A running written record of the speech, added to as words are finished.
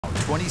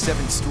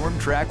2027 Storm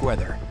Track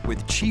weather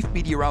with Chief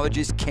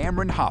Meteorologist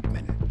Cameron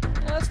Hopman.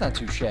 That's not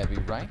too shabby,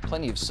 right?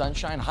 Plenty of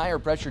sunshine, higher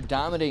pressure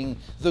dominating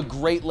the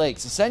Great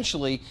Lakes.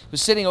 Essentially, it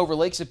was sitting over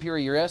Lake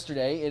Superior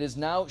yesterday. It has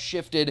now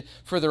shifted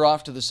further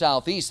off to the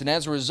southeast, and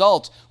as a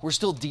result, we're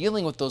still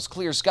dealing with those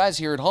clear skies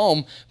here at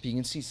home, but you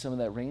can see some of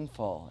that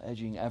rainfall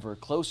edging ever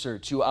closer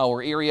to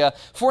our area.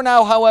 For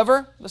now,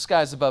 however, the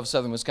skies above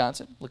southern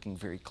Wisconsin looking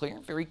very clear,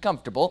 very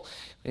comfortable.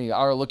 We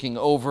are looking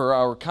over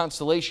our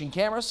constellation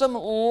camera. Some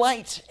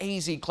light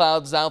hazy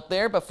clouds out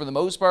there, but for the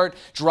most part,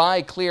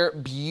 dry, clear,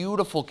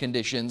 beautiful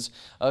conditions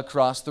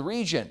across the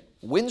region.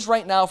 Winds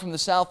right now from the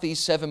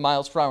southeast 7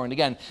 miles per hour. And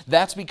again,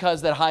 that's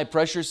because that high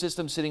pressure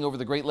system sitting over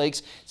the Great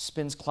Lakes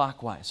spins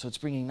clockwise. So it's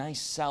bringing nice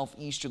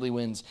southeasterly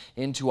winds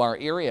into our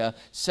area.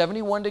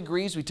 71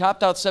 degrees. We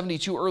topped out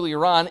 72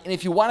 earlier on. And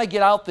if you want to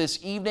get out this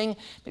evening,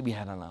 maybe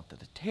head on out to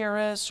the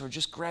terrace or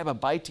just grab a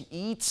bite to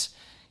eat,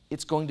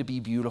 it's going to be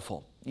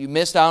beautiful. You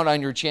missed out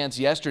on your chance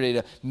yesterday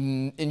to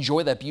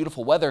enjoy that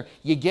beautiful weather.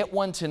 You get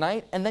one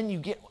tonight, and then you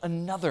get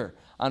another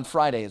on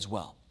Friday as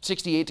well.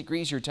 68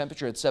 degrees your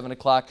temperature at 7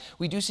 o'clock.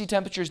 We do see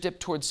temperatures dip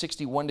towards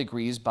 61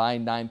 degrees by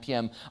 9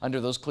 p.m. under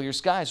those clear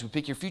skies. We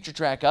pick your future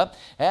track up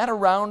at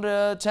around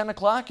 10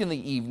 o'clock in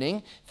the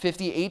evening.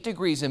 58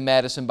 degrees in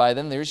Madison by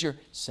then. There's your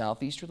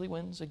southeasterly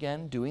winds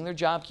again doing their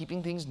job,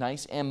 keeping things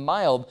nice and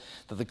mild.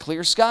 The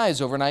clear skies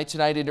overnight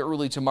tonight into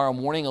early tomorrow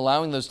morning,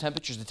 allowing those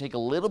temperatures to take a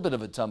little bit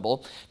of a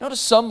tumble.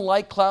 Notice some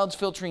light clouds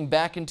filtering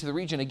back into the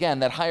region. Again,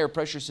 that higher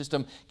pressure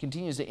system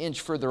continues to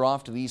inch further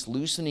off to the east,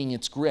 loosening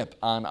its grip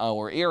on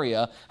our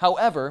area.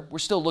 However, we're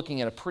still looking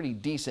at a pretty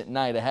decent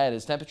night ahead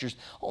as temperatures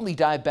only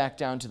dive back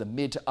down to the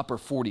mid to upper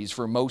 40s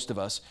for most of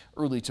us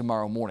early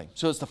tomorrow morning.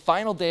 So it's the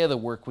final day of the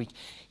work week.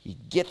 You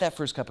get that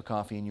first cup of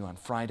coffee in you on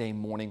Friday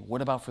morning.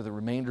 What about for the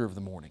remainder of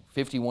the morning?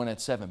 51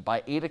 at 7.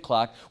 By 8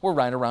 o'clock, we're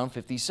right around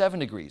 57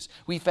 degrees.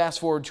 We fast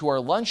forward to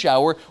our lunch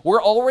hour.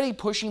 We're already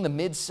pushing the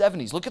mid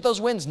 70s. Look at those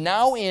winds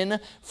now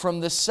in from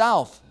the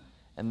south.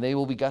 And they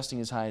will be gusting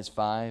as high as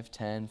 5,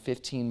 10,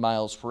 15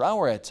 miles per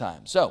hour at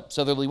times. So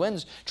southerly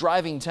winds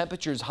driving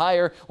temperatures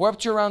higher. We're up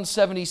to around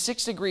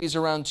 76 degrees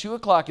around 2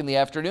 o'clock in the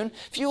afternoon.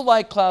 Few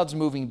light clouds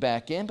moving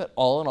back in, but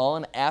all in all,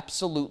 an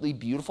absolutely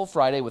beautiful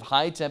Friday with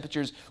high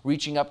temperatures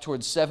reaching up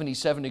towards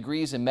 77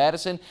 degrees in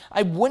Madison.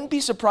 I wouldn't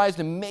be surprised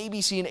to maybe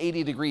see an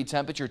 80-degree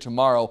temperature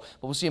tomorrow,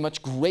 but we'll see a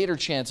much greater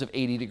chance of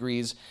 80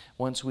 degrees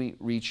once we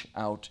reach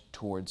out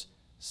towards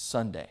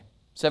Sunday.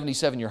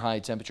 77 your high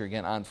temperature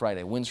again on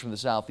Friday. Winds from the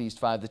southeast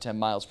 5 to 10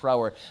 miles per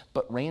hour,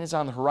 but rain is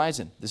on the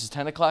horizon. This is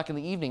 10 o'clock in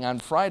the evening on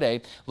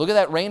Friday. Look at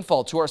that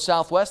rainfall to our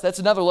southwest. That's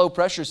another low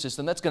pressure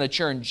system that's going to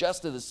churn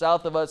just to the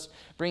south of us,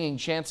 bringing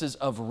chances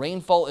of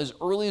rainfall as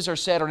early as our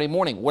Saturday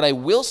morning. What I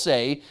will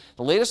say,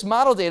 the latest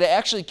model data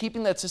actually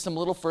keeping that system a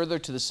little further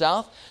to the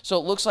south. So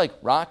it looks like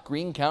Rock,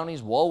 Greene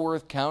counties,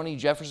 Walworth County,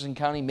 Jefferson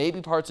County,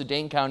 maybe parts of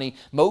Dane County,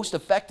 most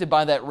affected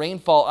by that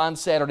rainfall on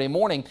Saturday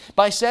morning.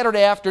 By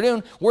Saturday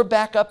afternoon, we're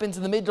back up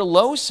into the mid to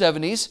low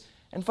 70s.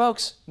 And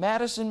folks,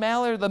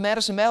 the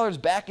Madison Mallards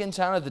back in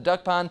town at the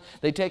Duck Pond.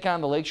 They take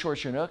on the Lakeshore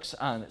Chinooks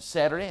on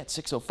Saturday at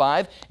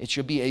 6:05. It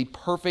should be a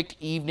perfect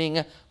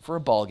evening for a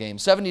ball game.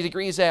 70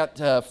 degrees at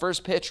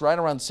first pitch, right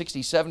around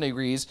 67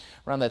 degrees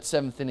around that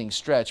 7th inning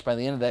stretch. By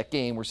the end of that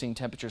game, we're seeing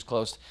temperatures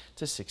close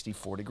to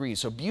 64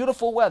 degrees. So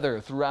beautiful weather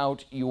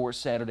throughout your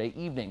Saturday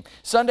evening.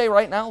 Sunday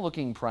right now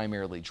looking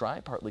primarily dry,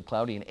 partly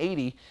cloudy and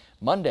 80.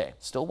 Monday,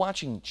 still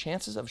watching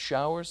chances of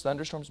showers,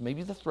 thunderstorms,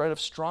 maybe the threat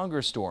of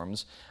stronger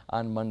storms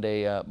on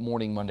Monday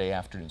morning, Monday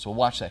afternoon. So we'll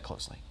watch that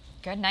closely.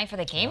 Good night for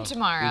the game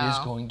tomorrow. It is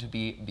going to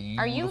be beautiful.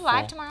 Are you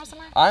live tomorrow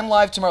somewhere? I'm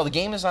live tomorrow. The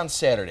game is on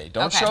Saturday.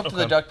 Don't show up to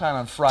the Duck Pond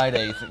on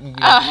Friday. Cam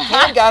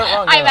got it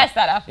wrong. I messed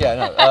that up.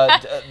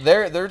 Yeah,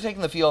 no. They're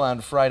taking the field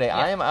on Friday. Yeah.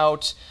 I am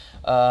out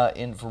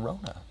in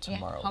Verona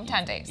tomorrow. Yeah,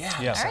 hometown days.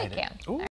 Yeah, all right, Cam.